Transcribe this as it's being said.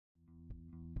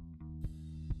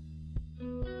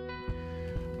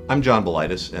I'm John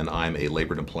Balitis, and I'm a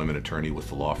labor and employment attorney with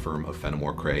the law firm of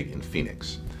Fenimore Craig in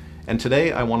Phoenix. And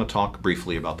today I want to talk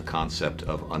briefly about the concept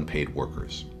of unpaid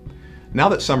workers. Now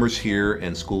that summer's here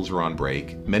and schools are on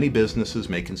break, many businesses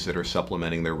may consider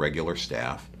supplementing their regular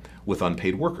staff with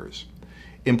unpaid workers.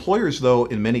 Employers, though,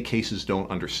 in many cases don't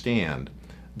understand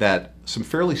that some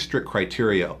fairly strict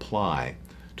criteria apply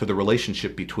to the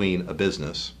relationship between a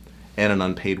business and an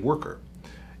unpaid worker.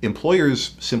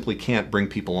 Employers simply can't bring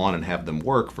people on and have them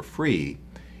work for free,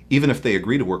 even if they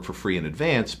agree to work for free in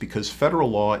advance, because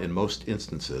federal law in most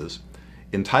instances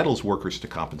entitles workers to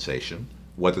compensation,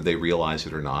 whether they realize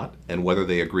it or not, and whether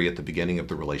they agree at the beginning of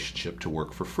the relationship to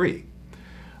work for free.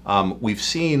 We've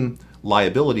seen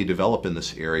liability develop in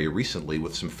this area recently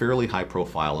with some fairly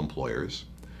high-profile employers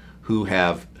who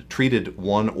have treated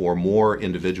one or more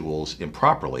individuals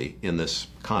improperly in this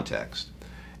context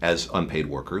as unpaid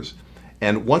workers.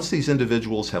 And once these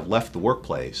individuals have left the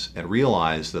workplace and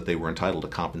realized that they were entitled to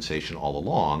compensation all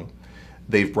along,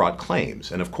 they've brought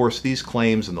claims. And of course, these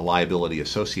claims and the liability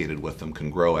associated with them can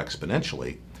grow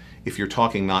exponentially if you're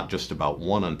talking not just about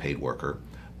one unpaid worker,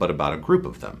 but about a group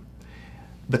of them.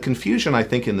 The confusion, I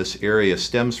think, in this area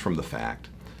stems from the fact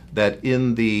that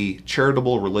in the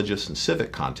charitable, religious, and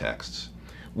civic contexts,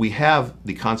 we have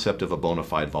the concept of a bona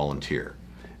fide volunteer,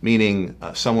 meaning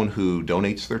someone who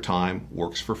donates their time,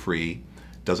 works for free,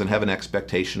 doesn't have an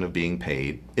expectation of being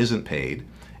paid, isn't paid,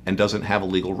 and doesn't have a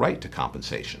legal right to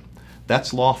compensation.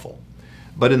 That's lawful.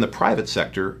 But in the private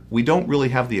sector, we don't really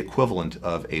have the equivalent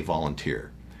of a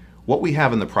volunteer. What we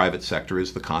have in the private sector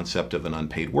is the concept of an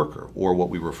unpaid worker, or what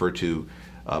we refer to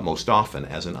most often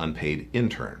as an unpaid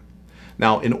intern.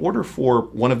 Now, in order for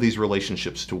one of these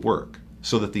relationships to work,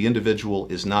 so that the individual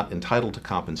is not entitled to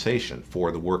compensation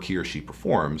for the work he or she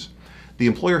performs, the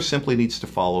employer simply needs to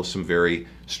follow some very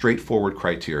straightforward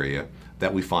criteria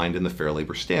that we find in the Fair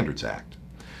Labor Standards Act.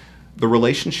 The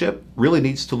relationship really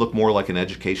needs to look more like an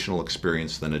educational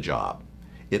experience than a job.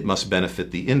 It must benefit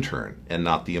the intern and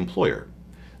not the employer.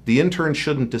 The intern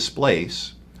shouldn't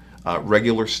displace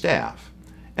regular staff,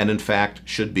 and in fact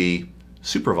should be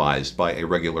supervised by a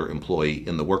regular employee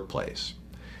in the workplace.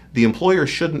 The employer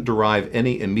shouldn't derive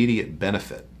any immediate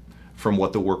benefit from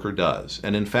what the worker does.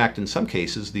 And in fact, in some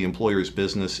cases, the employer's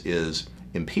business is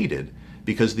impeded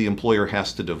because the employer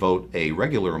has to devote a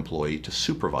regular employee to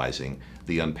supervising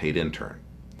the unpaid intern.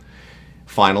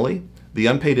 Finally, the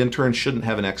unpaid intern shouldn't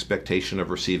have an expectation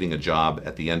of receiving a job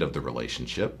at the end of the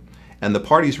relationship, and the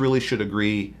parties really should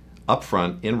agree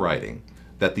upfront in writing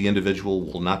that the individual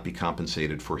will not be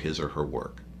compensated for his or her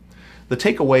work. The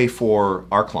takeaway for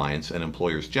our clients and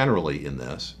employers generally in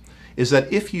this is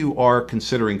that if you are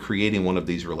considering creating one of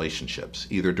these relationships,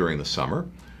 either during the summer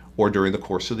or during the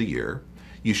course of the year,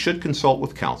 you should consult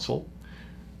with counsel,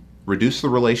 reduce the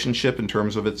relationship in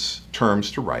terms of its terms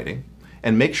to writing,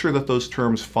 and make sure that those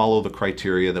terms follow the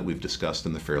criteria that we've discussed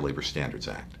in the Fair Labor Standards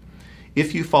Act.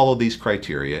 If you follow these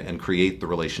criteria and create the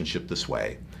relationship this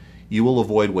way, you will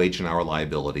avoid wage and hour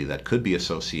liability that could be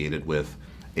associated with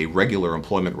a regular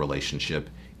employment relationship,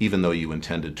 even though you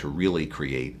intended to really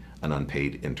create an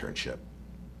unpaid internship.